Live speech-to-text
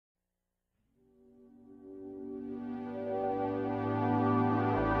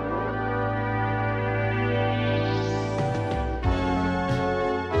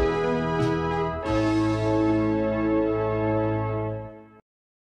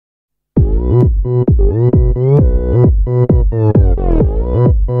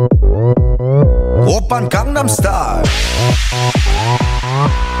Gangnam Style.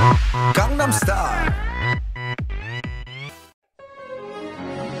 Gangnam Style.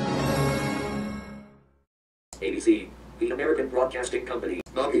 ABC, the American Broadcasting Company.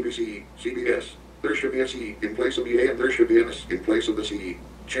 Not ABC, CBS. There should be a C in place of the A and there should be an S in place of the C.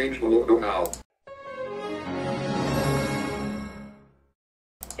 Change the logo now.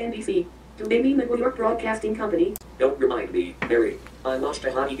 NBC. Do they mean the New York Broadcasting Company? Don't remind me, Mary. I watched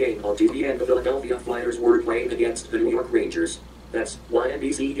a hockey game on TV and the Philadelphia Flyers were playing against the New York Rangers. That's why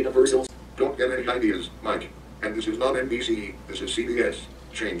NBC Universal's. Don't get any ideas, Mike. And this is not NBC, this is CBS.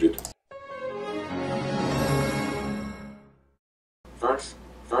 Change it. Fox.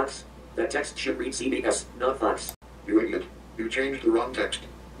 That text should read CBS, not Fox. You idiot. You changed the wrong text.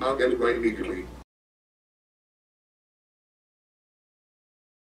 Now get it right immediately.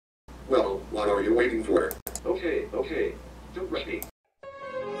 Well, what are you waiting for? Okay. Don't rush me.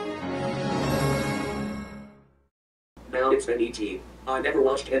 Now it's NET. I never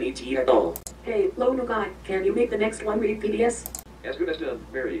watched NET at all. Hey, Lono guy, can you make the next one read PBS? As good as done,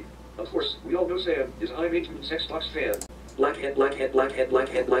 Mary. Of course, we all know Sam is high maintenance sex box fan. Blackhead.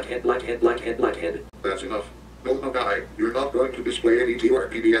 That's enough. No guy, you're not going to display NET or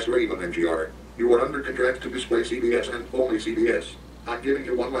PBS or even NGR. You are under contract to display CBS and only CBS. I'm giving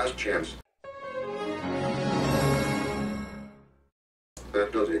you one last chance.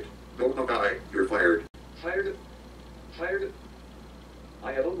 That does it. No guy, you're fired. Fired?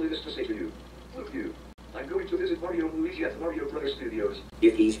 I have only this to say to you. Look you. I'm going to visit Mario and Luigi at the Mario Brothers Studios.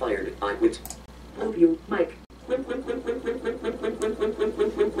 If he's fired, I quit. Love you, Mike.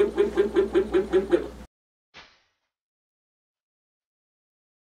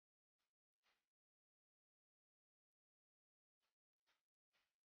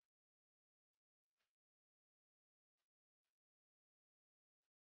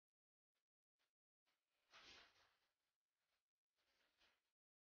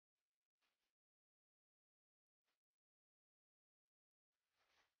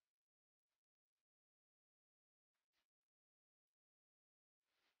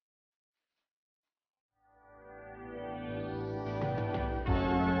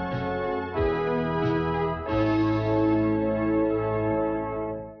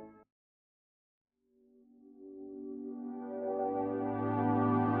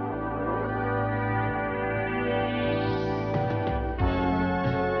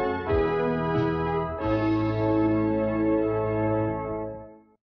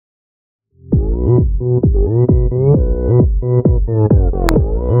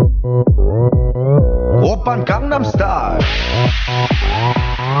 Oppan Gangnam Style.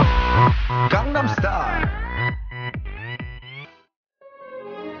 Gangnam Style.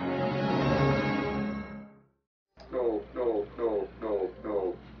 No.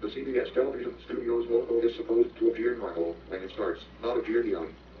 The CBS television studio's logo is supposed to appear normal when it starts, not appear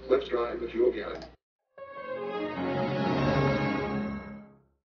young. Let's try the cue again.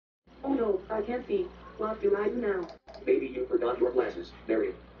 Oh no, I can't see. What do I do now? Maybe you forgot your glasses,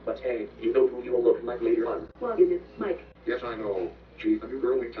 Mary. But hey, you know who you'll look like later on. What is it, Mike? Yes, I know. She's the new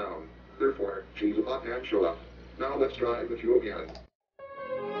girl in town. Therefore, she's a hot hand show up. Now let's try the cue again.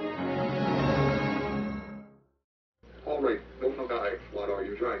 Alright, no guy, what are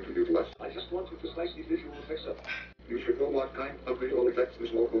you trying to do to us? I just wanted to spice these visual effects up. You should know what kind of visual effects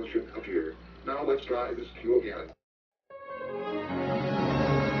this logo should appear. Now let's try this cue again.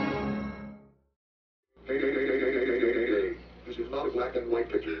 Hey. This is not a black and white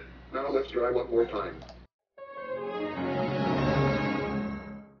picture. Now let's try one more time.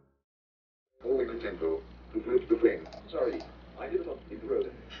 Holy Nintendo, who flipped the thing? Sorry, I did it up in the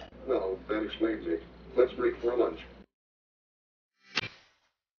road. Well, that explains it. Let's break for lunch.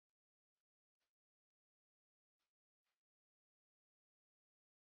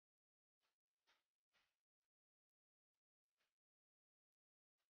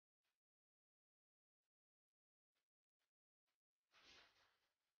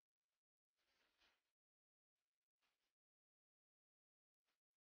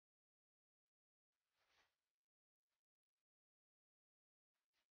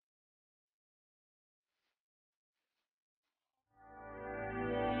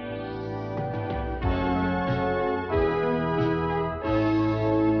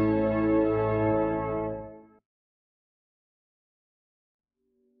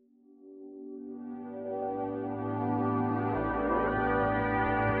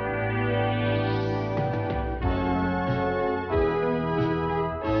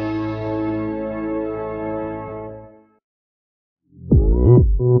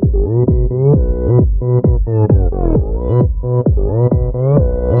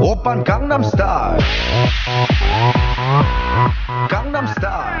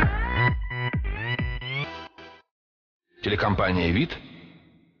 Компания «Вид»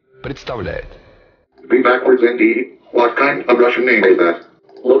 представляет. Be backwards, ND. What kind of Russian name is that?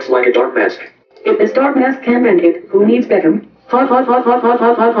 Looks like a dark mask. If this dark mask can mend it, who needs Beckham? Ha ha ha ha ha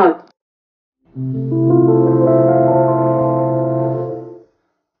ha ha ha.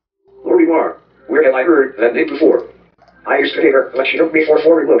 Lori Mar, where have I heard that name before? I used to date her, but she took me for a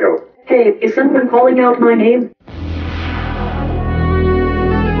foreign logo. Hey, is someone calling out my name?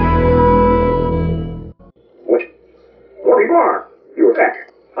 What? Lori Mar, you were back.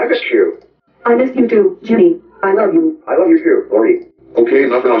 I missed you. I missed you too, Jimmy. I love you. I love you too, Lori. Okay,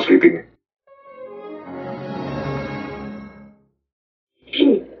 enough housekeeping.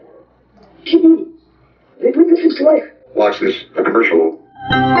 Jimmy. Jimmy. They put this to life. Watch this, a commercial.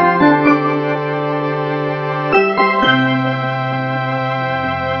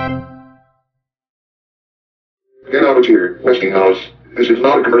 Get out of here, Westinghouse. This is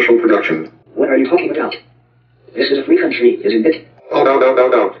not a commercial production. What are you talking about? This is a free country, isn't it?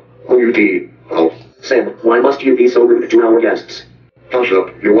 Out. O-U-T. Oh, Sam, why must you be so rude to our guests? hush up,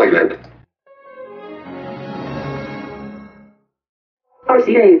 you whitehead.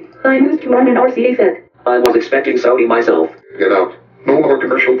 RCA. I used to run an RCA set. I was expecting Saudi myself. Get out. No more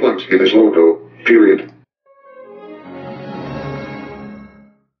commercial plugs in this logo. Period.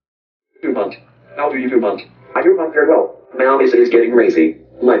 Dumont. How do you Dumont? I Dumont very well. Now this is getting racy.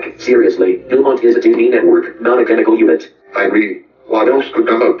 Like, seriously, Dumont is a 2D network, not a chemical unit. I agree. What else could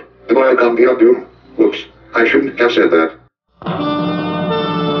come up? The Viacom Via Doom. Whoops. I shouldn't have said that.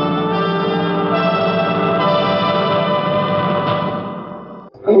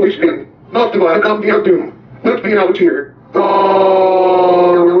 Holy spin. Not the Viacom Via Doom. Let me out here.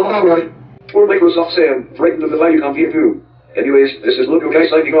 Oh, alright. Poor Microsoft Sam, frightened of the Viacom via Doom. Anyways, this is Logo Guy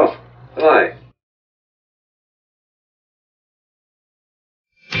signing off. Bye.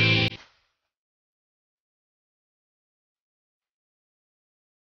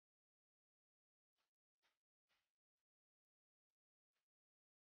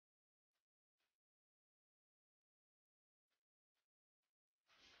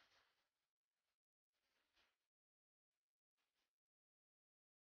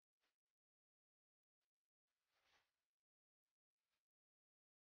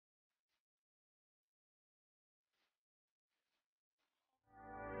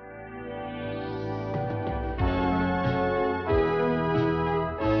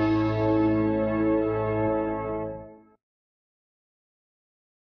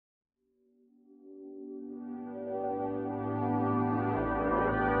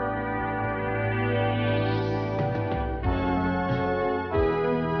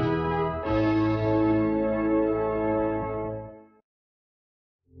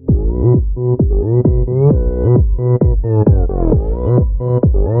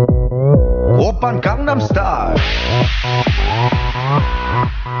 Opern Gangnam Style.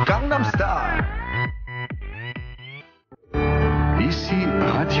 Gangnam Style. Ici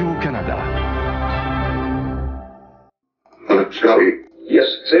Radio-Canada. Scotty, Yes,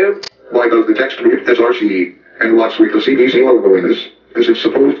 Sam? why does the text read SRCE? And what's with the CBC logo in this? This is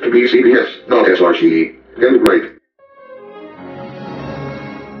supposed to be CBS, not SRCE. Get it right.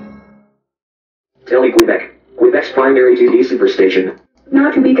 Tele Quebec. Quebec's primary TV superstation.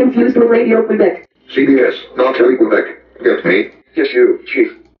 Not to be confused with Radio Quebec. CBS, not Tele Quebec. Get me? Yes, you,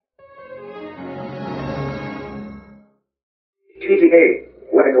 Chief. TVA.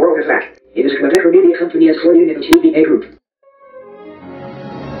 What in the world is that? It is Quebec Media Company as coordinated TVA Group.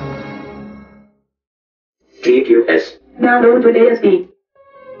 TQS. Now known to ASB.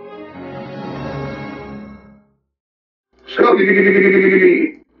 Scotty!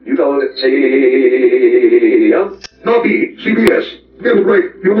 You called it Sam? Not the CBS. Get it right.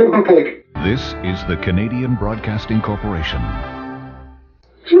 You know how like. This is the Canadian Broadcasting Corporation.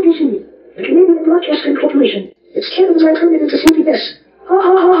 CBC. The Canadian Broadcasting Corporation. It's Canada's alternative to CBS. Ha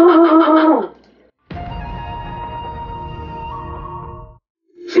ha ha ha ha ha ha.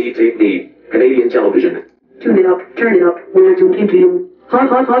 CTV. Canadian Television. Tune it up, turn it up, we're tuned into you. Ha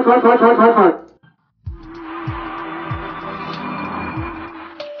ha ha ha ha ha ha ha.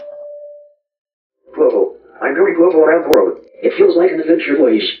 Global. I'm going global around the world. It feels like an adventure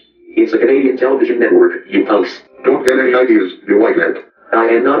voyage. It's a Canadian television network, you punks. Don't get any ideas, you whitehead. I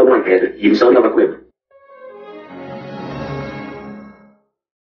am not a whitehead, you son of a quib.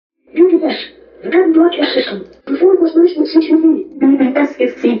 BBS, the Canadian Broadcast System. Before it was merged with CTV. BBS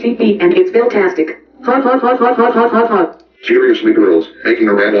is CTV and it's fantastic. Ha ha ha ha ha ha ha ha. Seriously, girls, making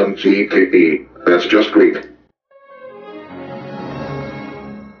a rant on CTV. That's just great.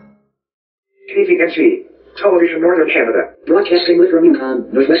 TVNC. Television Northern Canada. Broadcasting with from Yukon,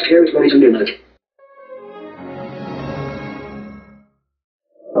 Northwest Territories and Nunavut.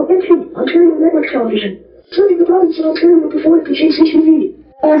 NT, Ontario Network Television. Serving the province of Ontario before it became CTV.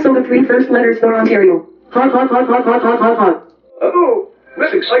 Also the three first letters for Ontario. Hot, hot, hot, hot, hot, hot, hot, hot. Oh,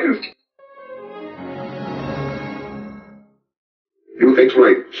 that's exciting. You think's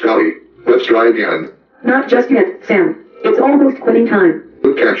right, Scully. Let's try again. Not just yet, Sam. It's almost quitting time.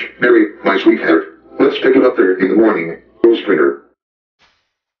 Good catch, Mary, my sweetheart. Let's pick it up there in the morning. Go Stringer.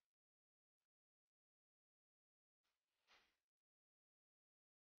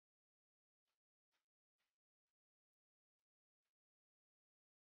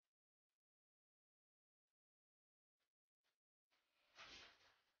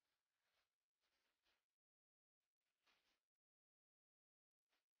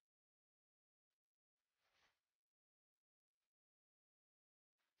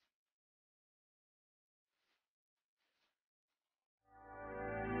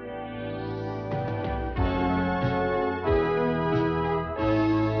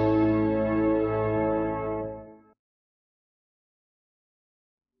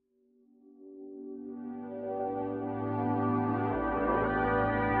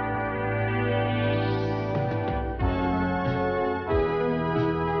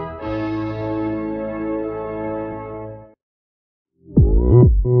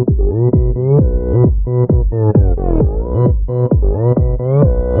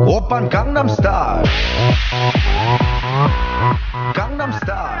 Oppan Gangnam Style. Gangnam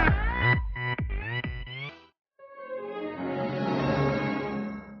Style.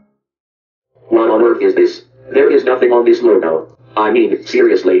 What on earth is this? There is nothing on this logo. I mean,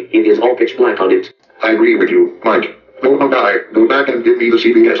 seriously, it is all pitch black on it. I agree with you, Mike. No guy, go back and give me the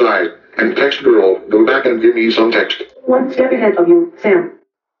CBS eyes. And text girl, go back and give me some text. One step ahead of you, Sam.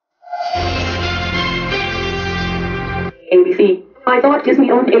 ABC. I thought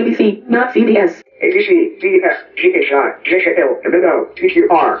Disney owned ABC, not CBS. ABC, DF, GHI, JKL, MNO,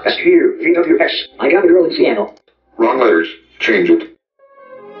 TQR, SQ, VWX. I got a girl in Seattle. Wrong letters. Change it.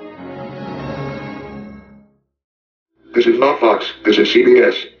 This is not Fox. This is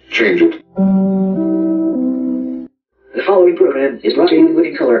CBS. Change it. The following program is brought to you in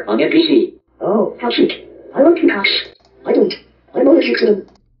living color on NBC. Oh, how sweet. I love peacocks. I don't. I'm allergic to them.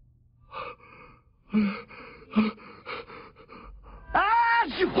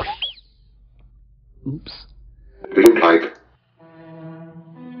 Oops. Do you like?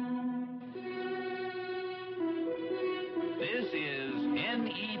 This is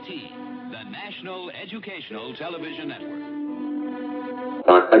NET, the National Educational Television Network.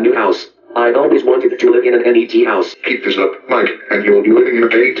 A new house. I've always wanted to live in an NET house. Keep this up, Mike, and you'll be living in a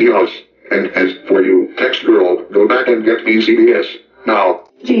KT house. And as for you, text girl, go back and get me CBS. Now.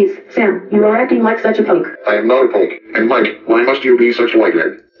 Geez, Sam, you are acting like such a punk. I am not a punk. And Mike, why must you be such a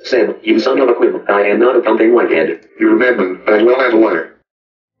whitehead? Sam, you son of a quim, I am not a pumping whitehead. You're a madman as well as a liar.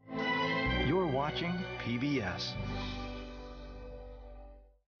 You're watching PBS.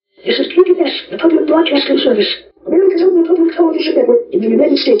 This is PBS, the Public Broadcasting Service. America's only public television network in the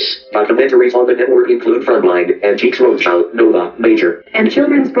United States. Documentaries on the network include Frontline, Antiques Roadshow, Nova, Major. And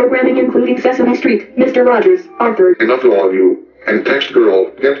children's programming including Sesame Street, Mr. Rogers, Arthur. Enough of all of you. And text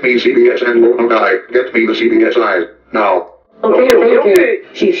girl, get me CBS and local guy, get me the CBS eyes. Now. Okay.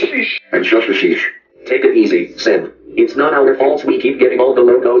 Sheesh. And shush the sheesh. Take it easy, Sam. It's not our fault we keep getting all the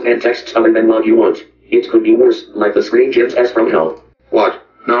logos and texts other than what you want. It could be worse, like the Screen Gems S from hell. What?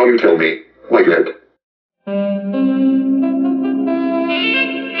 Now you tell me. Whitehead.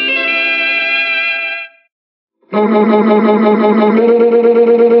 No.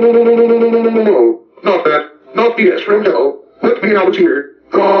 Not that. Not BS from hell. Let me out here.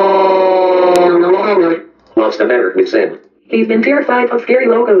 What's the matter with Sam? He's been terrified of scary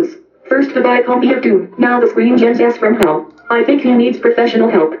logos. First the Bicombi of Doom, now the Screen Gems S from hell. I think he needs professional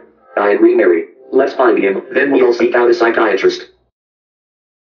help. I agree, Mary. Let's find him, then we'll seek out a psychiatrist.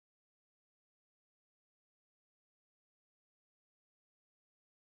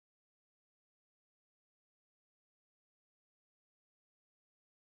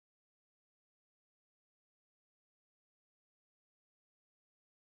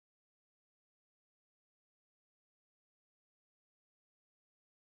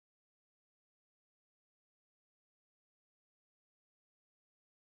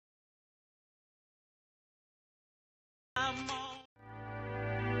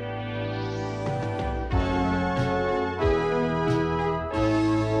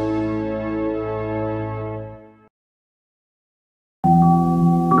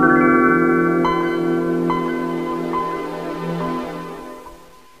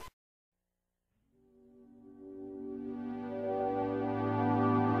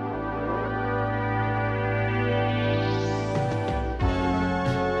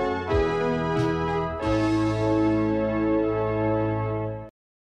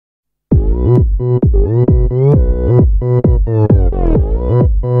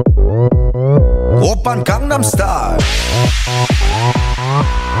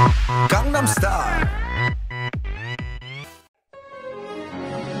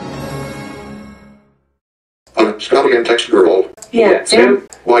 Scouty and Text Girl. Yeah, Sam?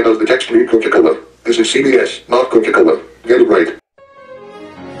 Why does the text read Coca-Cola? This is CBS, not Coca-Cola. Get it right.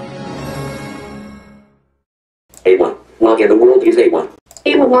 A1. Log in the world is A1.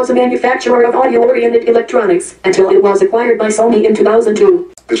 A1 was a manufacturer of audio-oriented electronics until it was acquired by Sony in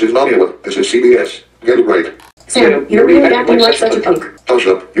 2002. This is not Iowa. This is CBS. Get it right. Sam, you're really acting like such a punk. Hush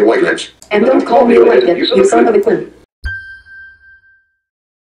up, you whiteheads. And don't call me a whitehead, you son of a Quinn.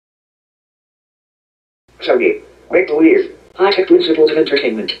 Sony. Make believe. High-tech principles of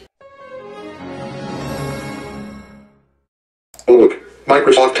entertainment. Oh look,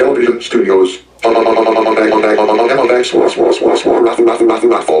 Microsoft Television Studios.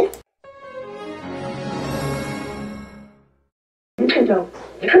 Raffle. Nintendo,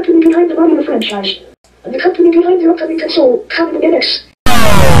 the company behind the Mario franchise, and the company behind the upcoming console, coming in NX.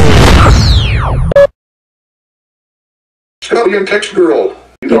 Scouty and Text Girl.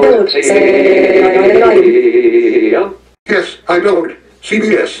 You don't say. Yes, I bellowed.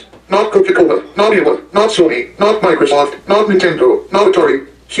 CBS. Not Coca-Cola. Not Iowa. Not Sony. Not Microsoft. Not Nintendo. Not Atari.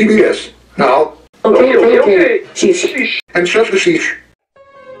 CBS. Now. Okay. Sheesh. And shush the sheesh.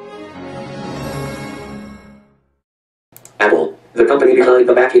 Apple, the company behind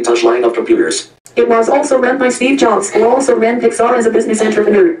the Macintosh line of computers. It was also run by Steve Jobs, who also ran Pixar as a business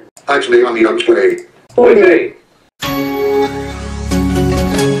entrepreneur. I'd stay on the young's play. Okay.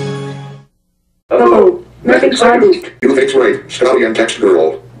 Oh, nothing started. You think's right, Scouty and Text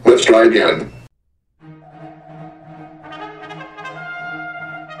Girl. Let's try again.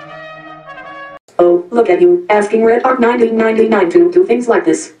 Oh, look at you, asking Red Arc 1999 to do things like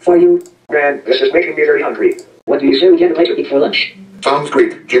this for you. Man, this is making me very hungry. What do you say we get later eat for lunch? Sounds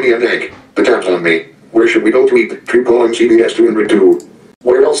great, Jimmy and Egg. The tab's on me. Where should we go to eat? True calling CBS 202.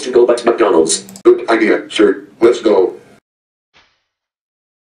 Where else to go but McDonald's? Good idea, sir. Let's go.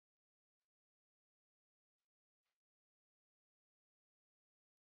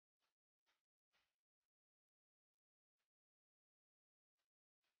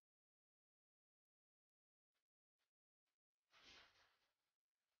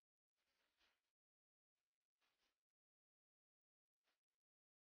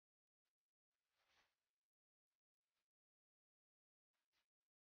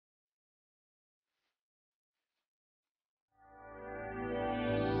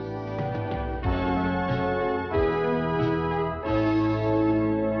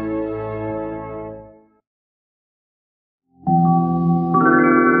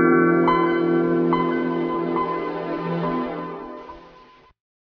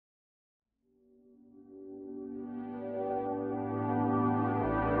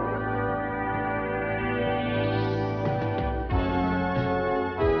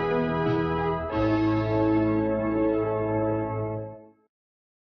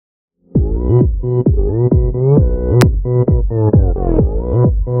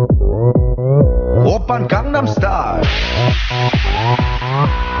 Oppan Gangnam Style.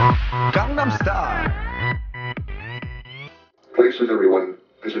 Gangnam Style. Places, everyone.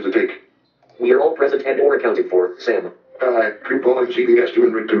 This is a take. We are all present and or accounted for, Sam. True calling CBS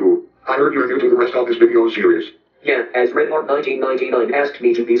 202. I heard you're new to the rest of this video series. Yeah, as Red Mark 1999 asked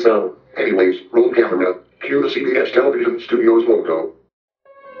me to be so. Anyways, roll camera. Cue the CBS Television Studios logo.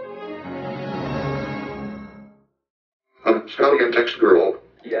 Scouty and Text Girl.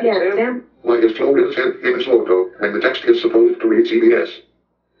 Yeah, Sam? Why is Flo is sent in its logo when the text is supposed to read CBS?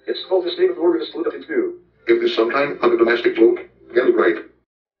 It's called the state of order split up in two. If this some kind of a domestic joke, get it right.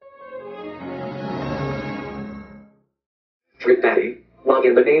 Trick Daddy. Log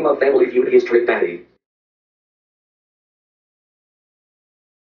in the name of Family Feud is Trick Daddy.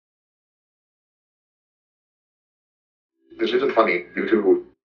 This isn't funny, you two.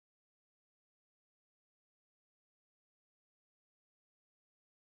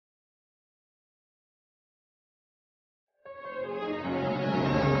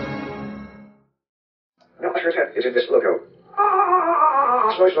 No Usher's head is in this logo.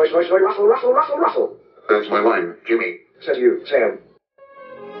 Ah! Soy, ruffle. That's my line, Jimmy. Says you, Sam.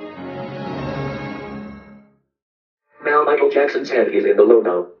 Now Michael Jackson's head is in the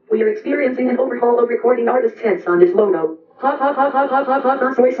logo. We are experiencing an overhaul of recording artists' heads on this logo. Ha ha ha ha ha ha ha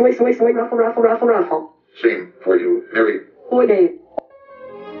ha, soy, ruffle. Same for you, Mary. Okay.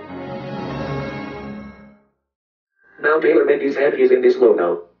 Now Taylor Mendy's head is in this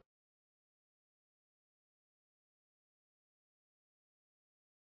logo.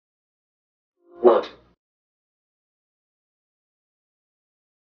 What?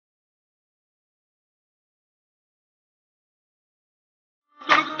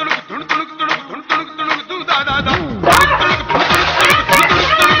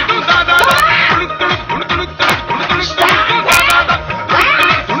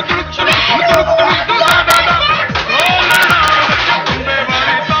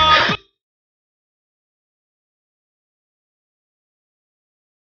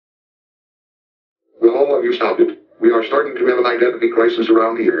 Well, you stopped it. We are starting to have an identity crisis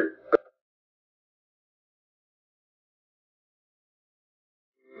around here.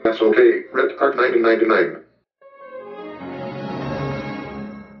 That's okay. Red Card 1999.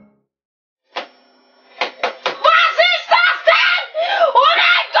 Was ist das denn? Oh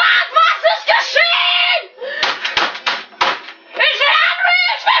mein Gott, was ist geschehen? Ich will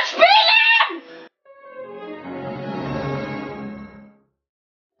Unreal verspielen!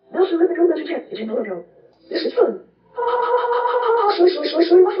 Also let the go message is in the logo. This is fun.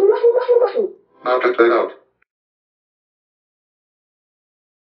 Soy, ruffle. Now check that out.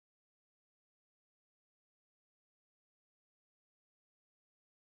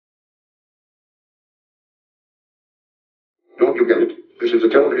 Don't you get it? This is a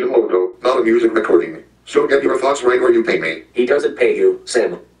television logo, not a music recording. So get your thoughts right or you pay me. He doesn't pay you,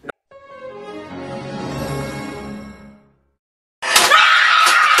 Sam.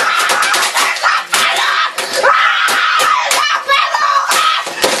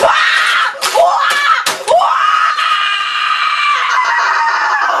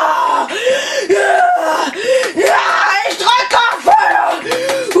 Ich drücke auf Feuer!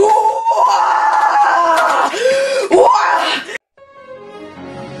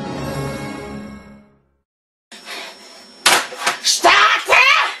 Starte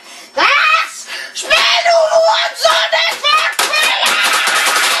das Spiel, du Hurensohn, ich will spielen!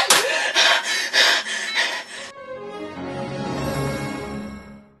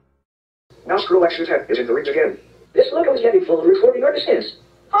 Now scroll X is in the rings again. This logo is getting full of recording artist is.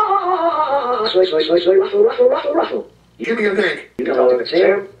 Soy, ruffle. Give me a thank. You know it,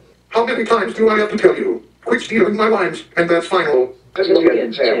 Sam. How many times do I have to tell you? Quit stealing my lines, and that's final. Let's go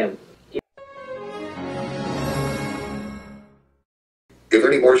again, Sam. If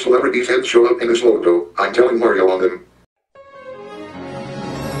any more celebrities' heads show up in this logo, I'm telling Mario on them.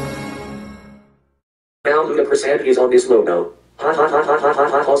 Now who the percent is on this logo? Ha, soy,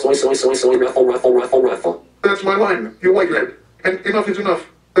 ruffle. That's my line, you white lad. And enough is enough.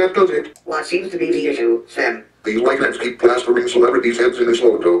 That does it. What seems to be the issue, Sam? These white lads keep plastering celebrities' heads in this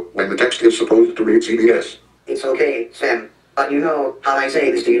logo when the text is supposed to read CBS. It's okay, Sam. But you know how I say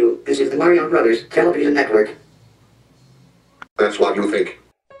this to you. This is the Marion Brothers Television Network. That's what you think.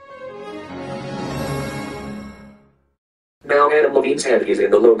 Now Adam Levine's head is in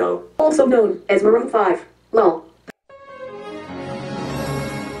the logo. Also known as Maroon 5. Lol.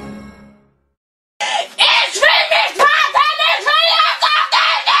 Ich will nicht warten, ich will jetzt auf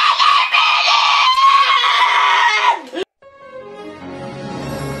den eliminieren!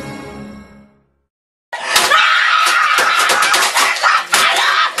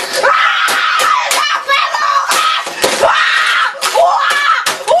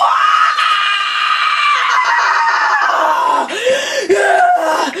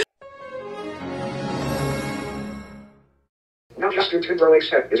 Now Justin Timberlake's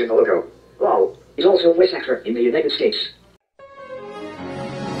head is in the logo. Wow. He's also a voice actor in the United States.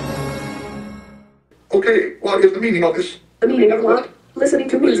 Okay, what is the meaning of this? The meaning of what? Listening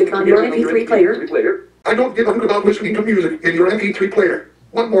to music on your MP3 player. I don't give a hoot about listening to music in your MP3 player.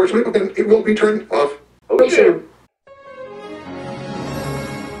 One more slip and it will be turned off. Oh, Sam.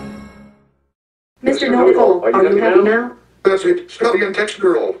 Mr. Nicole, are you happy now? That's it, Scotty and Text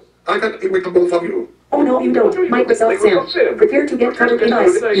Girl. I can't wait for both of you. Oh no, you don't. Microsoft Sam. Prepare to get covered in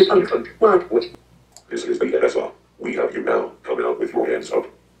ice, you punk. What? This is the NSA. We have you now. Coming out with your hands up.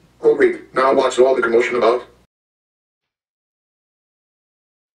 Oh great, now what's all the commotion about?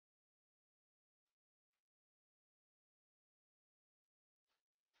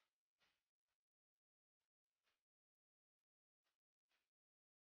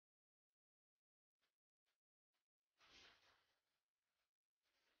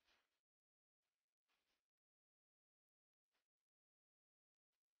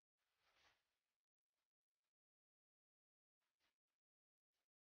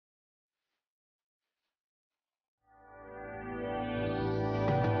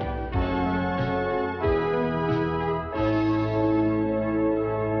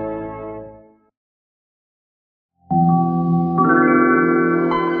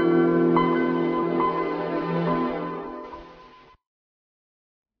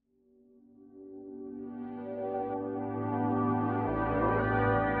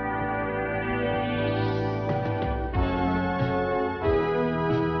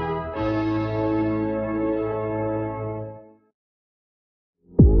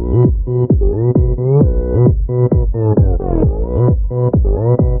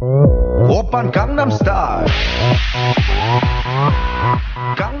 Opern Gangnam Style.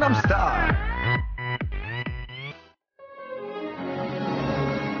 Gangnam Style.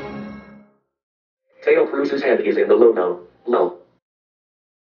 Tail Cruz's head is in the logo. Lol.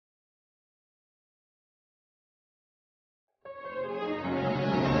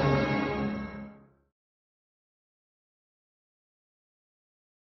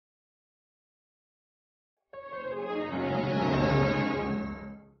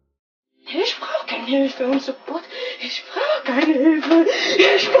 Ich brauche keine Hilfe und Support. Ich brauche keine Hilfe.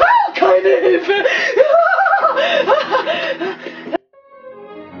 Ich brauche keine Hilfe.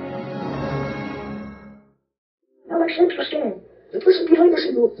 Now let's understand. The person behind the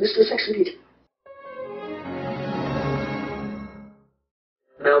symbol, Mr. Sexy Beat.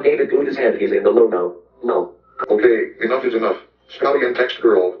 Now David Gouda's head is in the logo. Lol. Okay, enough is enough. Scotty and Text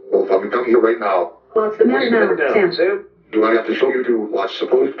Girl, both of you come here right now. What's the matter now, Sam? Do I have to show you two what's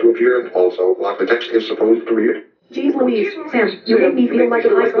supposed to appear and also what the text is supposed to read? Jeez Louise, Sam, you make me feel like a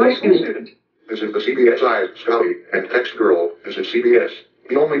high school student. This is the CBS eyes, Scotty, and Text Girl. This is CBS.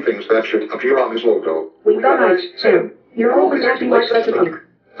 The only things that should appear on this logo. We've got eyes, Sam. You're always acting like such a punk.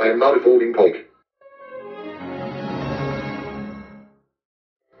 I am not a folding punk.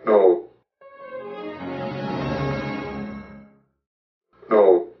 No.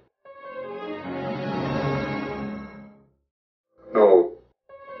 No. No.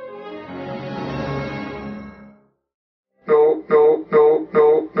 No, no, no,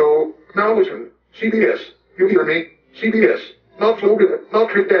 no, no. Now listen. CBS. You hear me? CBS. Not Flo Rida, not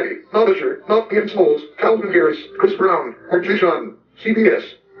Trick Daddy, not Usher, not Ian Smalls, Calvin Harris, Chris Brown, or Jishon. CBS.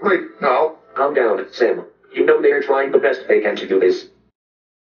 Right now. Calm down, Sam. You know they're trying the best they can to do this.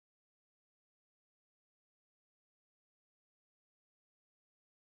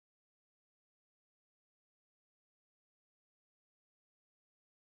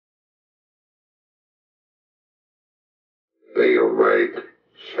 They are right,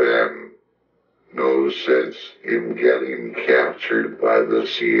 Sam. No sense in getting captured by the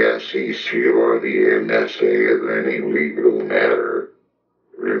CSEC or the NSA in any legal matter.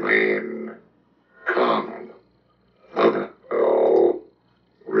 Remain calm. Oh,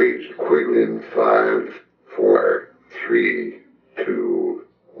 reach quick in 5, 4, 3, 2,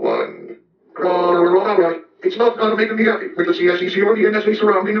 1. It's not gonna make me happy with the CSEC or the NSA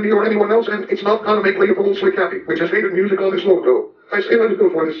surrounding me or anyone else, and it's not gonna make Leopold Slick happy, which has hated music on this logo. I say let it go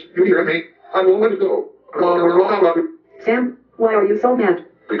for this. You hear me? I won't let it go. Sam, why are you so mad?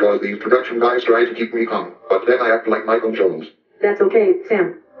 Because these production guys try to keep me calm, but then I act like Michael Jones. That's okay,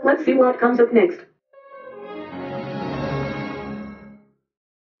 Sam. Let's see what comes up next.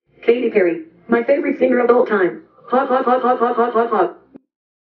 Katy Perry, my favorite singer of all time. Hot, hot, hot, hot, hot, hot, hot, hot.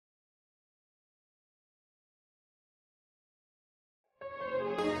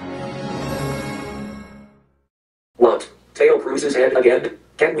 What? Tail Cruz's head again?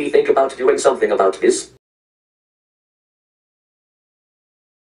 Can we think about doing something about this?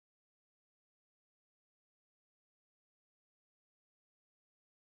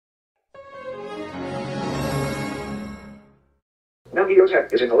 Now Guido's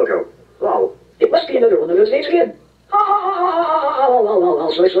head is in the logo. Lol. It must be another one of those names again. Ha ha ha ha ha ha ha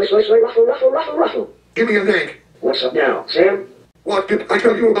ha. Soy, ruffle, ruffle, ruffle, ruffle. Give me a thank. What's up now, Sam? What did I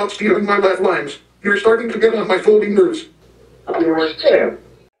tell you about stealing my laugh lines? You're starting to get on my folding nerves. Up yours, Sam.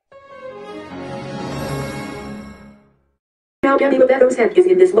 Now Danny Levato's head is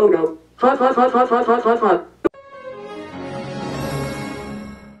in this logo. Hot, hot, hot, hot, hot, hot, hot, hot.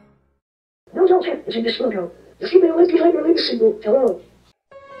 No doll's head is in this logo. The female is behind her latest single, Hello.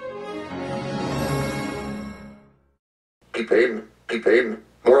 Keep aim.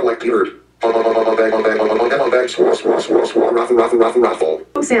 More like T-Bird. Raffle.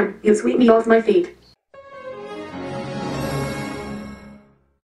 Oh Sam, you sweep me off my feet.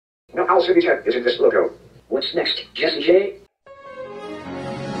 Now Owl City's head is in this logo. What's next, Jesse J?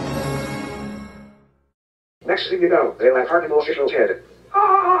 Next thing you know, they'll have Cardinal Official's head.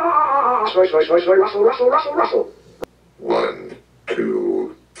 Soy, ruffle, ruffle, ruffle, ruffle. 1,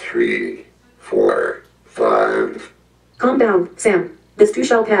 2, 3, 4, 5. Calm down, Sam. This too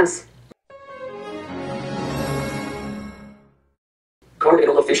shall pass.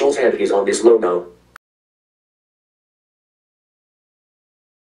 Cardinal Official's head is on this logo.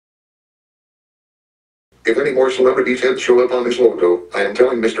 If any more celebrities' heads show up on this logo, I am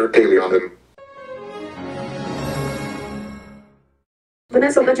telling Mr. Daly on them.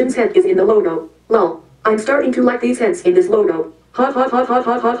 Vanessa Hudgens' head is in the logo. Lol. I'm starting to like these heads in this logo. Hot, hot, hot, hot,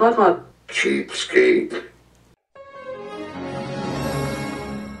 hot, hot, hot, hot. Cheapskate.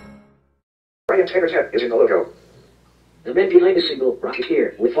 Brian Taylor's head is in the logo. The men behind the single,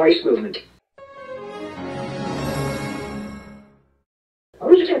 Rocketeer, with voice movement.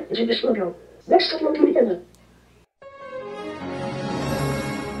 Orange's head is in this logo. Next upload to the end.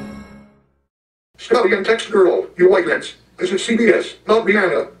 Scotty and Text Girl, you whiteheads. This is CBS, not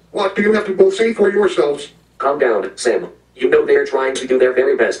Rihanna. What do you have to both say for yourselves? Calm down, Sam. You know they're trying to do their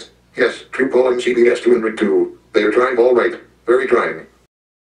very best. Yes, true calling CBS 202. They are trying all right. Very trying.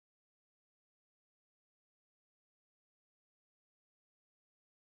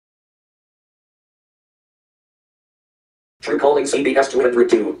 True calling CBS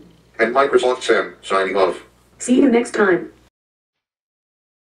 202. And Microsoft Sam, signing off. See you next time.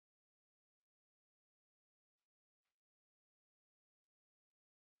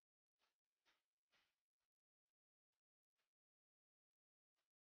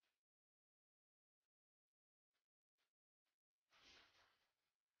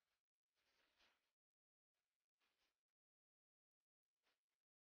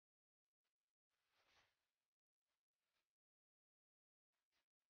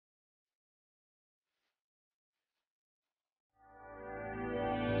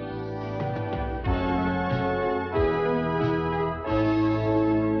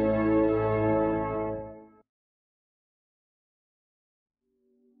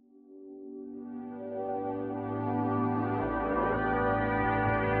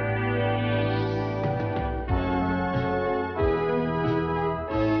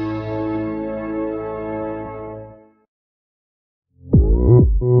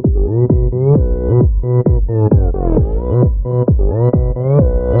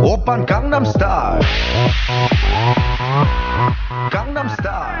 Oppan Gangnam Style. Gangnam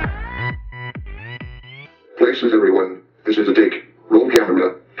Style. Places everyone. This is a take. Roll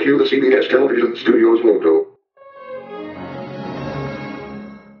camera. Cue the CBS Television Studios logo.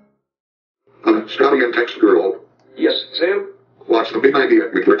 Scotty and Text Girl. Yes, Sam? What's the big idea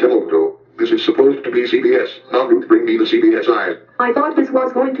with your logo? This is supposed to be CBS. Now Ruth, bring me the CBS eye. I thought this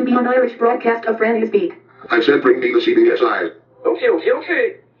was going to be an Irish broadcast of Franny Speak. I said bring me the CBS eye.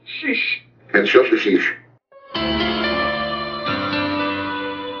 Okay. Sheesh. And shush the sheesh.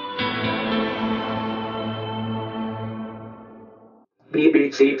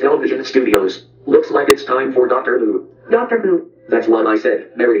 BBC Television Studios. Looks like it's time for Doctor Who. Doctor Who. That's what I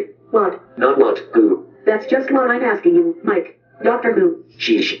said, Mary. What? Not what, who. That's just what I'm asking you, Mike. Doctor Who.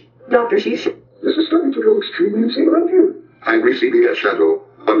 Sheesh. Dr. Sheesh. This is starting to go extremely insane around here. Angry CBS Shadow.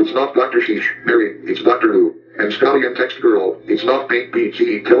 But it's not Dr. Sheesh, Mary, it's Doctor Who. And Scotty and Text Girl, it's not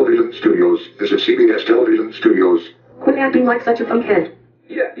BBC Television Studios, this is CBS Television Studios. Quit acting like such a punkhead.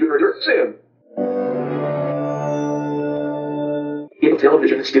 Yeah, you heard her, Sam. In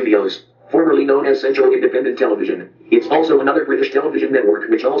Television Studios, formerly known as Central Independent Television, it's also another British television network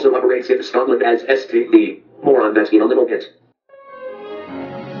which also operates in Scotland as STV. More on that in a little bit.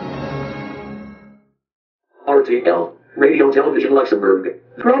 RTL, Radio Television Luxembourg.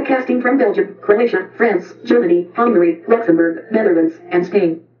 Broadcasting from Belgium, Croatia, France, Germany, Hungary, Luxembourg, Netherlands, and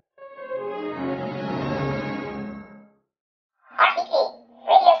Spain.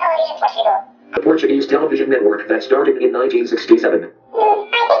 The Portuguese television network that started in 1967. I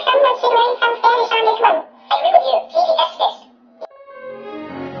think someone's doing some Spanish on this one. I agree with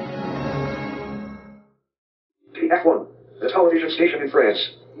you. TF TF1, the television station in France.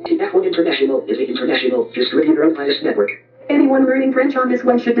 TF1 International is the international distributor of this network. Anyone learning French on this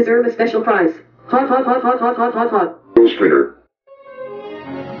one should deserve a special prize. Hot, hot, hot, hot, hot, hot, hot, hot. Stringer.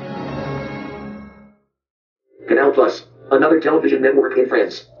 Canal Plus, another television network in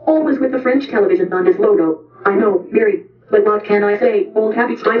France. Always with the French television on his logo. I know, Mary, but what can I say? Old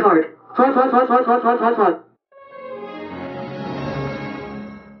habits die hard. Hot, hot, hot, hot, hot, hot, hot, hot.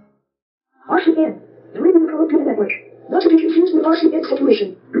 RCN, the Radio Television Network. Not to be confused with RCN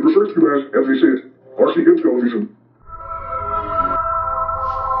Corporation. It refers to as they say it, RCN Television.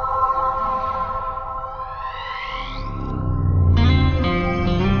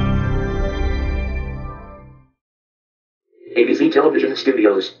 ABC Television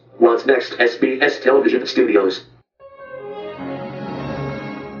Studios. What's next? SBS Television Studios.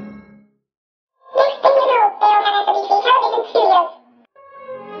 Next thing you know, they all have SBC Television Studios.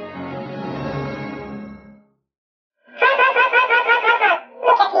 Hot, hot, hot, hot, hot, hot, hot, hot.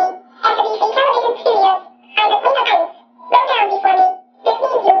 Look at me. SBC Television Studios. I'm the Queen of Ice. Go down before me. This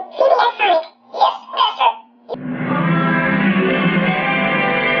means you, CBS Sonic. Yes, master.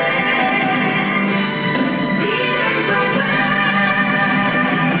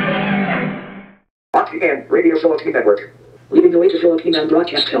 RTN, Radio Philippine Network. Leading the way to Philippine and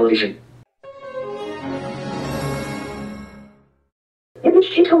broadcast television.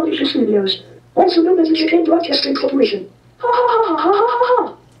 MHK Television Studios, also known as the Japan Broadcasting Corporation. Ha ha ha ha ha ha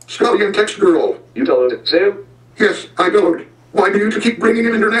ha! Scotty and Text Girl. You told Sam? Yes, I don't. Why do you keep bringing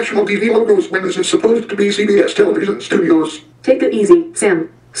in international TV logos when this is supposed to be CBS Television Studios? Take it easy,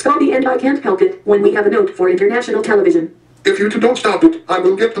 Sam. Scotty and I can't help it when we have a note for international television. If you two don't stop it, I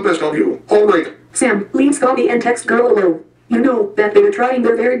will get the best of you. All right. Sam, leave Scotty and text girl alone. You know that they are trying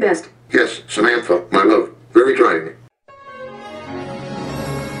their very best. Yes, Samantha, my love. Very trying.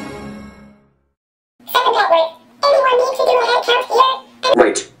 Second network. Anyone need to do a head count here?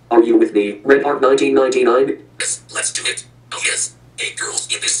 Right. Are you with me, Red Heart 1999? Yes, let's do it. Oh yes, 8 girls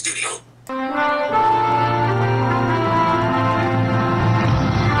in this studio.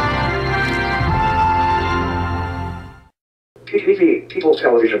 PTV, People's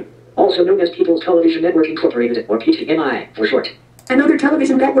Television, also known as People's Television Network Incorporated, or PTNI for short. Another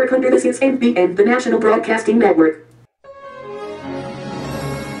television network under this is NBN, the National Broadcasting Network.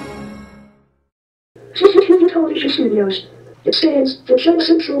 CCTV Television Studios. It stands for China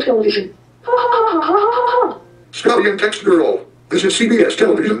Central Television. Ha ha ha ha ha ha ha! Scotty and Text Girl. This is CBS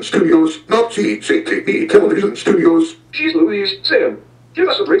Television Studios, not CCTV Television Studios. Jeez Louise, Sam, give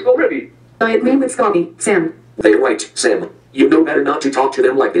us a break already. I agree with Scotty, Sam. They're right, Sam. You know better not to talk to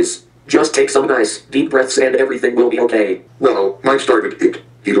them like this. Just take some nice, deep breaths and everything will be okay. Well, mine started it.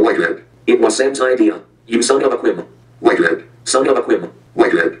 He's a whitehead. It was Sam's idea. You son of a quim. Whitehead. Son of a quim.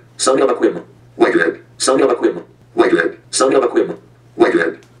 Whitehead. Son of a quim. Whitehead. Son of a quim. Whitehead. Son of a quim.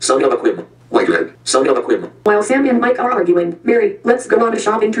 Whitehead. Son of a quim. Whitehead. Son of a quim. While Sam and Mike are arguing, Mary, let's go on a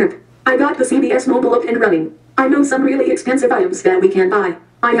shopping trip. I got the CBS mobile up and running. I know some really expensive items that we can buy.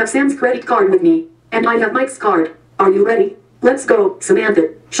 I have Sam's credit card with me. And I have Mike's card. Are you ready? Let's go,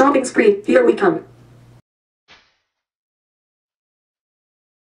 Samantha. Shopping spree, here we come.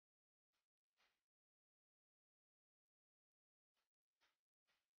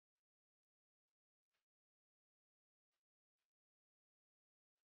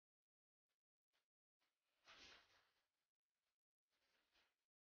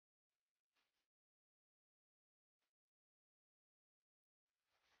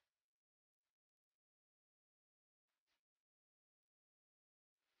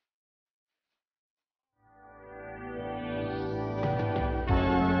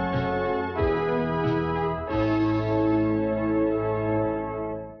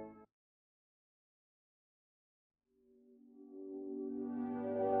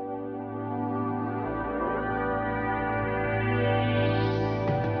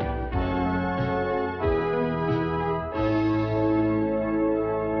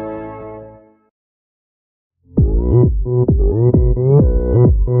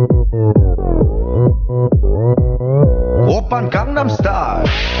 Oppan Gangnam Style.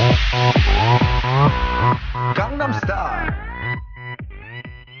 Gangnam Style.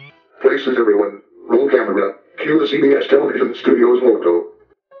 Places everyone. Roll camera. Cue the CBS Television Studios logo.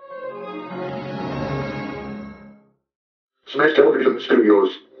 Smash Television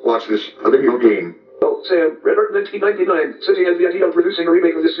Studios. Watch this. A video game. Oh, Sam, Red Heart 1999 says he has the idea of producing a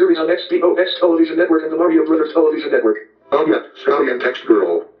remake of this series on XBOX Television Network and the Mario Brothers Television Network. Not yet. Scotty and Text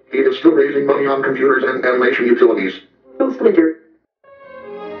Girl. He is still raising money on computers and animation utilities. No Splinter.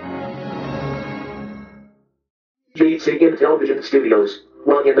 Jade Sagan Television Studios.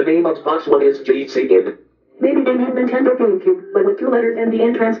 Well, in the name of Box One is Jade Sagan. Maybe they mean Nintendo GameCube, but with 2 letters and the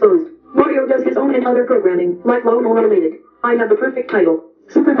N transposed. Mario does his own and other programming, like low or related. I have the perfect title.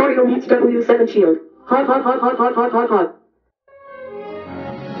 Super Mario meets W7 Shield. Hot hot hot hot hot hot hot hot.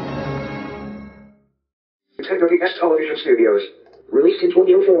 Nintendo DS Television Studios. Released in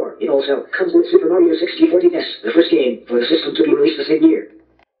 2004, it also comes with Super Mario 64 DS, the first game for the system to be released the same year.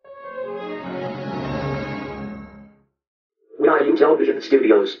 Wii U Television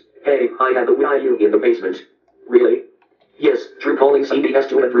Studios. Hey, I have the Wii U in the basement. Really? Yes, true calling CBS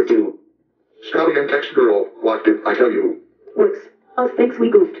 202. Scotty and Text Girl. Watched it, I tell you. Whoops. Us thinks we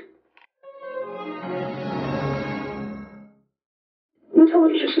goofed. New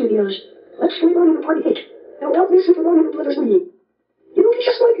Television Studios. Let's stream on the party hit. Now help me Super Mario Brothers Wii. It'll be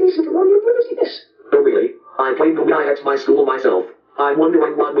just like me Super Mario Brothers DS. Oh really? I played the Wii at my school myself. I'm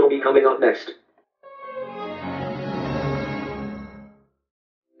wondering what will be coming up next.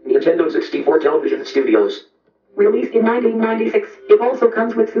 Nintendo 64 Television Studios. Released in 1996, it also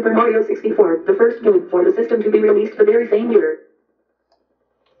comes with Super Mario 64, the first game for the system to be released the very same year.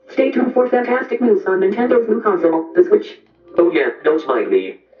 Stay tuned for fantastic news on Nintendo's new console, the Switch. Oh yeah, don't mind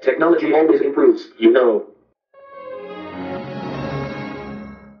me. Technology always improves, you know.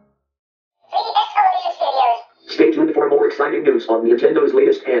 3DS Television Studios. Stay tuned for more exciting news on Nintendo's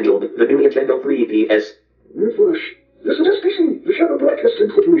latest handheld, the new Nintendo 3DS. Newsflash. This is SBC, the Shadow Broadcasting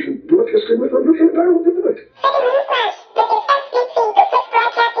Corporation, broadcasting with our nuclear barrel internet. Second newsflash. This is SBC, the Swiss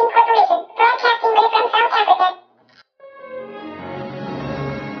Broadcasting Corporation, broadcasting with from South Africa.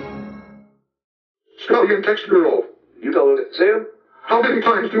 Scotty and Text Girl. You told it, Sam? How many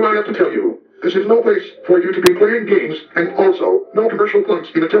times do I have to tell you? This is no place for you to be playing games, and also no commercial plugs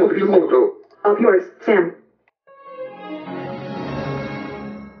in a television logo. Of yours, Sam.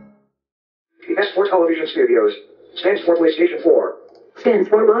 The S4 Television Studios stands for PlayStation 4. Stands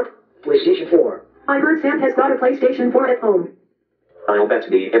for what? PlayStation 4. I heard Sam has got a PlayStation 4 at home. I'll bet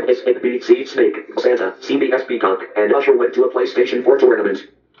the MSNBC Snake, Santa, CBS Peacock, and Usher went to a PlayStation 4 tournament.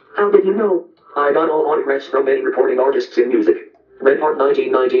 How did you know? I got all autographs from many recording artists in music. Red Heart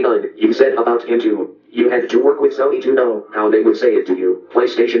 1999, you said about him too. You had to work with Sony to know how they would say it to you.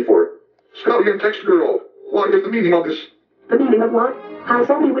 PlayStation 4. Scotty and Text Girl, what is the meaning of this? The meaning of what? How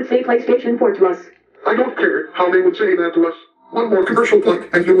Sony would say PlayStation 4 to us. I don't care how they would say that to us. One more commercial plug,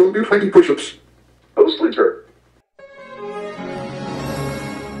 and you will do 20 push-ups. Oh, Splinter.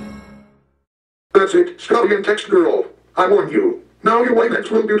 That's it, Scotty and Text Girl. I warn you. Now your white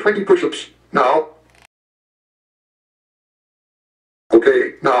will do 20 push-ups. Now.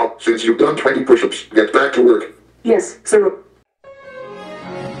 Okay, now, since you've done 20 push-ups, get back to work. Yes, sir.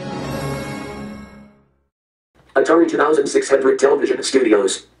 Atari 2600 Television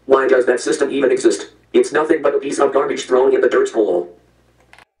Studios. Why does that system even exist? It's nothing but a piece of garbage thrown in the dirt hole.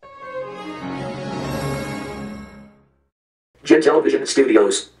 Gen Television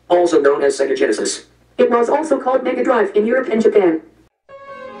Studios, also known as Sega Genesis. It was also called Mega Drive in Europe and Japan.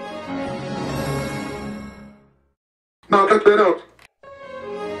 Now cut that out.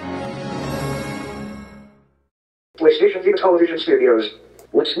 PlayStation Vita Television Studios.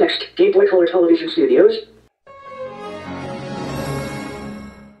 What's next? Game Boy Color Television Studios?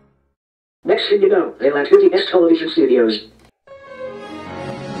 Next thing you know, they'll have 2DS Television Studios.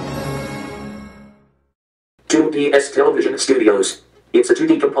 2DS Television Studios. It's a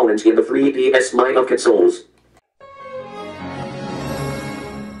 2D component in the 3DS line of consoles.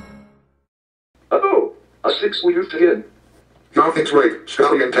 Oh, a 6 we used again. Nothing's right,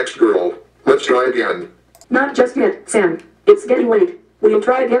 Scotty and Text Girl. Let's try again. Not just yet, Sam. It's getting late. We'll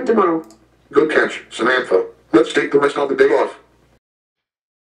try again tomorrow. Good catch, Samantha. Let's take the rest of the day off.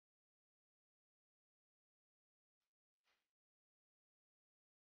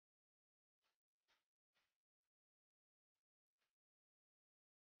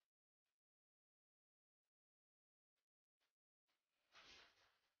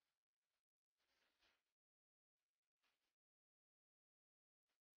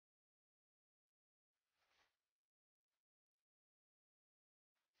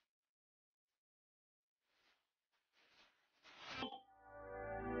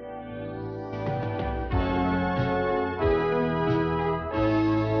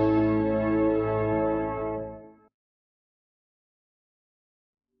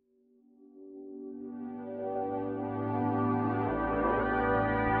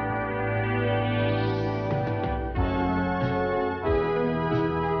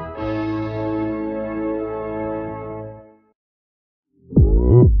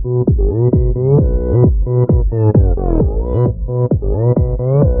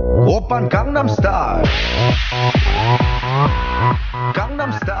 Oppan Gangnam Style.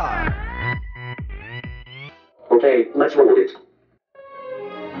 Gangnam Style. Okay, let's roll it.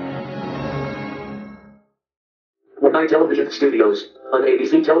 One Night Television Studios, an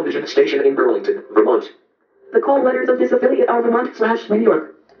ABC television station in Burlington, Vermont. The call letters of this affiliate are Vermont/New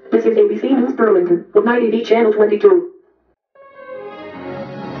York. This is ABC News Burlington, with 90 Channel 22.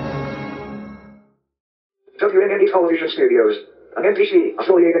 WNNE Television Studios. An NBC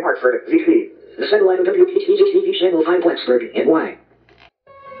affiliated Hartford, VP. The satellite of WPTV TV Channel 5 Plattsburgh, NY.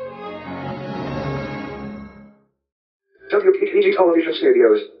 WPTV Television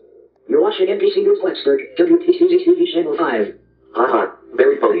Studios. You're watching NBC News Plattsburgh, WPTV TV Channel 5. Haha,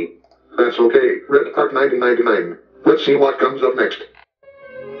 very funny. That's okay, Red Heart 1999. Let's see what comes up next.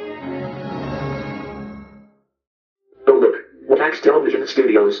 Oh look, Wax Television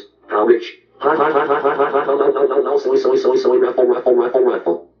Studios. How rich. Ha ha ha ha ha ha ha ha no, soy,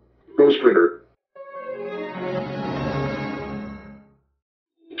 raffle. Go Splinter.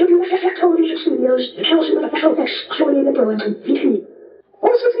 WFF Television Studios, Chelsea with FOX, affiliated Burlington, VP.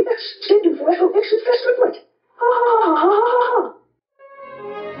 Also the X, standing for FOX and Fest Reflect. Ha ha ha ha ha ha.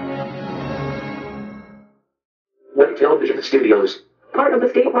 White Television Studios. Part of the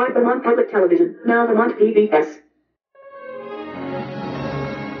statewide Vermont Public Television, now Vermont PBS.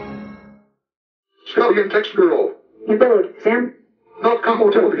 Scotty and Text Girl. You billowed, Sam. Not Combo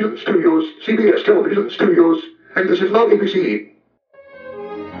Television Studios, CBS Television Studios, and this is not ABC.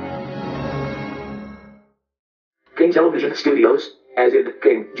 King Television Studios, as in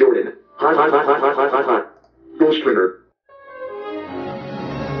King Jordan. Ha ha ha ha ha ha ha ha. Go Splinter.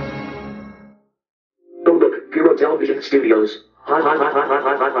 Oh look, Hero Television Studios. Ha ha ha ha ha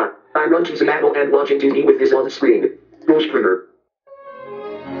ha ha ha. I'm running some apple and watching TV with this on the screen. Go Springer.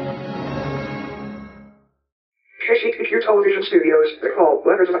 KCTQ Television Studios, they call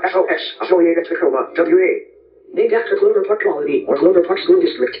letters of SOS, affiliated Tacoma, WA. Named after Clover Park Colony or Clover Park School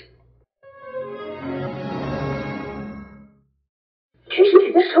District.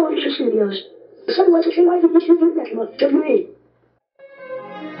 KCBS Television Studios. 712 KIVB Tacoma, WA.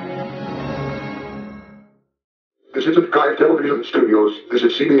 This isn't Kive Television Studios. This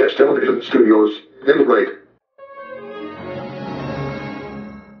is CBS Television Studios. Get it right.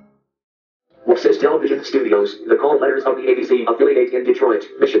 What's this Television Studios, the call letters of the ABC affiliate in Detroit,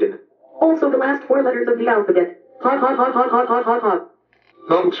 Michigan. Also the last 4 letters of the alphabet. Hot, hot, hot, hot, hot, hot, hot, hot.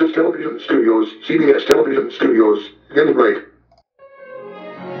 Nonsense Television Studios. CBS Television Studios. Get it right.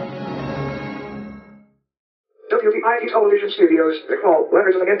 WVIT Television Studios, they call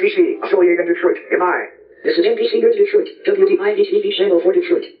letters of NBC, affiliated in Detroit, MI. This is NBC News Detroit, WVIT TV channel for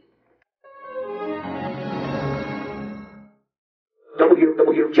Detroit.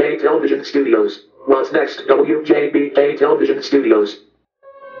 WWJ Television Studios. What's next? WJBK Television Studios.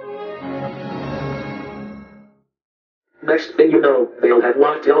 Next thing you know, they'll have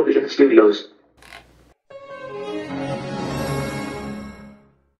what television studios?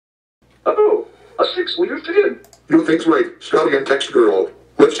 Oh, a 6 we used to get. You think's right. Scotty and Text Girl.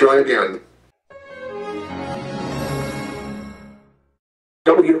 Let's try again.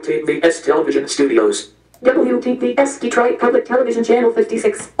 WTVS Television Studios. WTPS Detroit Public Television Channel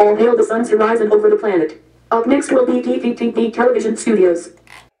 56. All hail the sun's horizon over the planet. Up next will be TVTV Television Studios.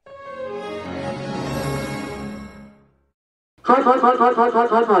 Hot, hot, hot, hot, hot, hot,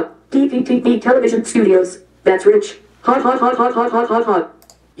 hot, hot. TVTV Television Studios. That's rich. Hot, hot, hot, hot, hot, hot, hot, hot.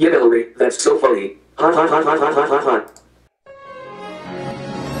 Yeah, Hillary, that's so funny. Hot, hot, hot, hot, hot, hot, hot, hot.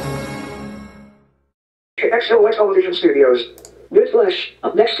 KXLY Television Studios. Newsflash,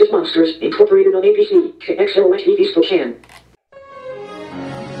 up next is Monsters, incorporated on ABC, KXLY TV Spokane.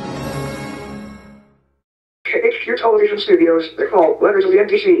 KHQ Television Studios, they call letters of the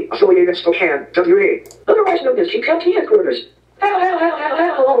NBC, affiliated in Spokane, WA. Otherwise known as King County Headquarters.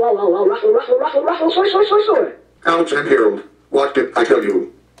 Ruffle, soy. Alex and Harold. What did I tell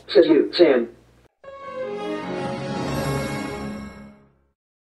you? Says you, Sam.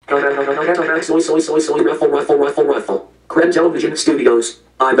 Soy, ruffle. Cred Television Studios.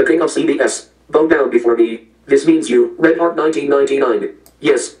 I'm the king of CBS. Bow down before me. This means you, Red Heart 1999.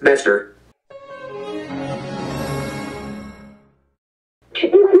 Yes, master. KAY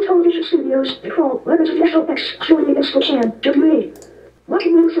Television Studios, they call letters of SOS, affiliated in Spokane, WA. What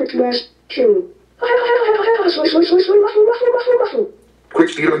can we refer to as Q? Soy, ruffle. Quit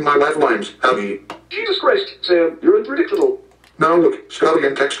stealing my lifelines, Abby. Jesus Christ, Sam, you're unpredictable. Now look, Scotty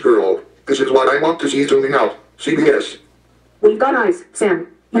and Text Girl. This is what I want to see zooming out. CBS. We've got eyes, Sam.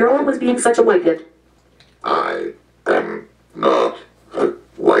 You're always being such a whitehead. I am not a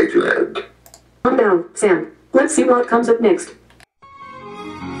whitehead. Calm down, Sam. Let's see what comes up next.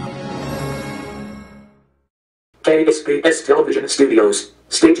 KSPS Television Studios.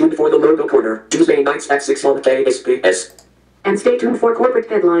 Stay tuned for the logo corner, Tuesday nights at 6 on KSPS. And stay tuned for corporate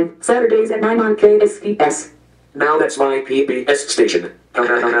headline, Saturdays at 9 on KSPS. Now that's my PBS station. Soy,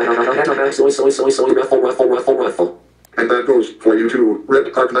 ruffle. And that goes for you too,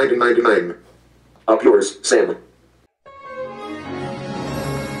 Red Heart 1999. Up yours, Sam.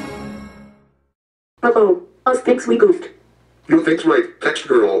 Uh-oh, us thinks we goofed. You think's right, Text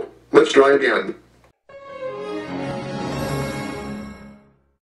Girl. Let's try again.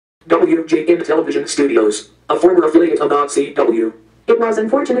 WJN Television Studios, a former affiliate of CW. It was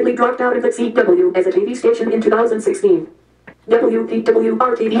unfortunately dropped out of the CW as a TV station in 2016.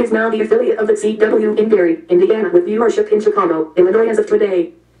 WPWR-TV is now the affiliate of the CW in Gary, Indiana, with viewership in Chicago, Illinois as of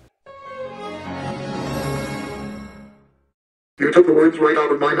today. You took the words right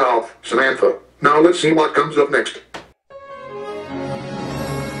out of my mouth, Samantha. Now let's see what comes up next.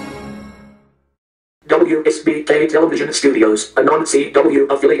 WSBK Television Studios, a non-CW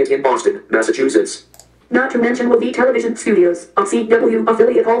affiliate in Boston, Massachusetts. Not to mention will be Television Studios, a CW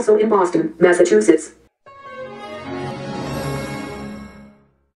affiliate also in Boston, Massachusetts.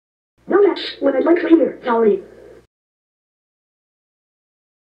 Now that's what I'd like to hear, Valerie.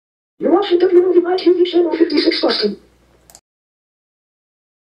 You're watching WVI TV channel 56 Boston.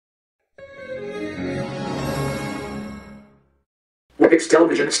 Wix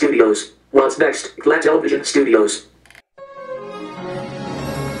Television Studios. What's next? Glad Television Studios.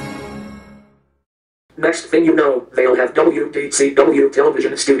 Next thing you know, they'll have WDCW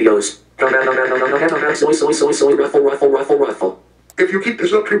Television Studios. Soy, ruffle. If you keep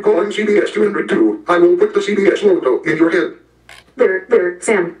this up to calling CBS 202, I will put the CBS logo in your head. There,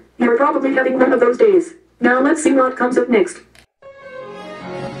 Sam. You're probably having one of those days. Now let's see what comes up next.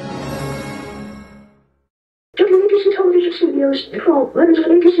 WABC Television Studios, Nicole, members of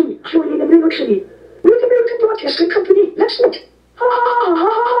ABC, affiliated in New York City. We're the American Broadcasting Company. Let's look. Ha ha ha ha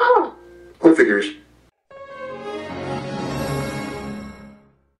ha ha ha. Go figures.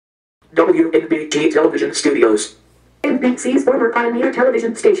 WNBT Television Studios. NBC's former pioneer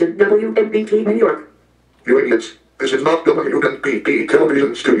television station, WNBT New York. You idiots. This is not WNPP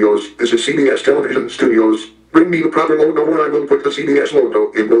Television Studios. This is CBS Television Studios. Bring me the proper logo or I will put the CBS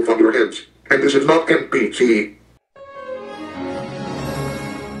logo in both of your heads. And this is not NBC.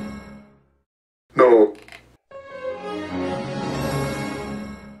 No.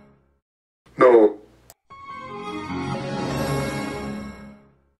 No.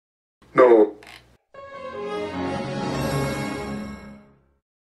 No.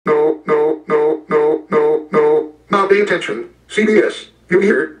 No, no, no, no, no, no. Now pay attention. CBS. You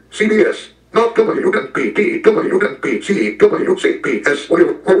hear? CBS. Not WNPT, WNPC, WCPS,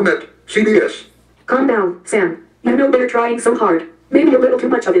 or net. CBS. Calm down, Sam. You know they're trying so hard. Maybe a little too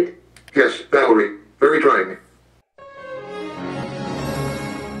much of it. Yes, Valerie. Very trying.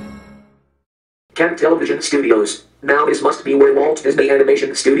 Cat Television Studios. Now this must be where Walt Disney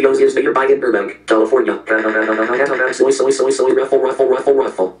Animation Studios is nearby in Burbank, California.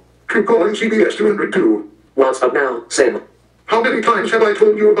 Ruffle. Keep calling CBS 202. What's up now, Sam? How many times have I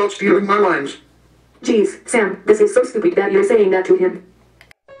told you about stealing my lines? Geez, Sam, this is so stupid that you're saying that to him.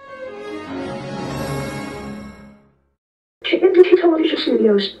 NBC Television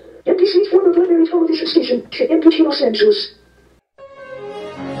Studios. NBC's former primary television station, NBC Los Angeles.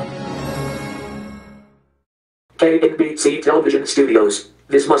 KNBC Television Studios.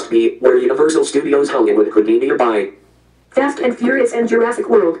 This must be where Universal Studios Hollywood could be nearby. Fast and Furious and Jurassic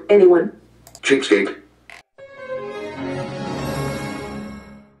World, anyone? Cheapskate.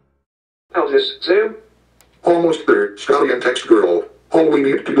 How's this, Sam? Almost there, Scotty and Text Girl. All we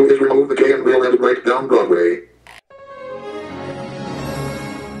need to do is remove the K and we'll have it right down Broadway.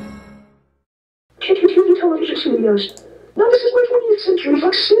 KQTV Television Studios. Now this is where 20th Century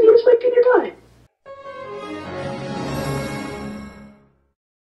Fox Studios might be nearby.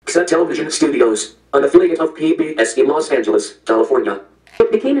 Set Television Studios, an affiliate of PBS in Los Angeles, California.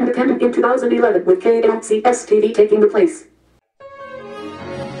 It became independent in 2011 with KLCS TV taking the place.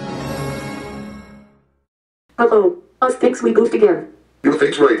 Hello, us thinks we goofed again. You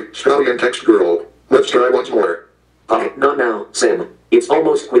think's right, Scotty and Text Girl. Let's try once more. Not now, Sam. It's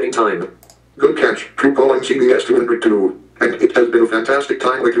almost quitting time. Good catch, true calling CBS 202. And it has been a fantastic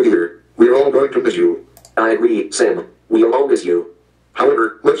time with you here. We're all going to miss you. I agree, Sam. We'll all miss you.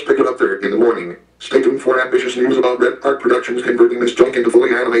 However, let's pick it up there in the morning. Stay tuned for ambitious news about Red Park Productions converting this junk into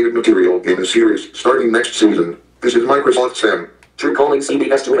fully animated material in a series starting next season. This is Microsoft Sam. True calling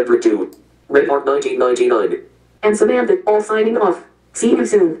CBS 202. Red Park 1999. And Samantha, all signing off. See you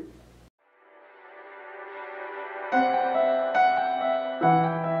soon.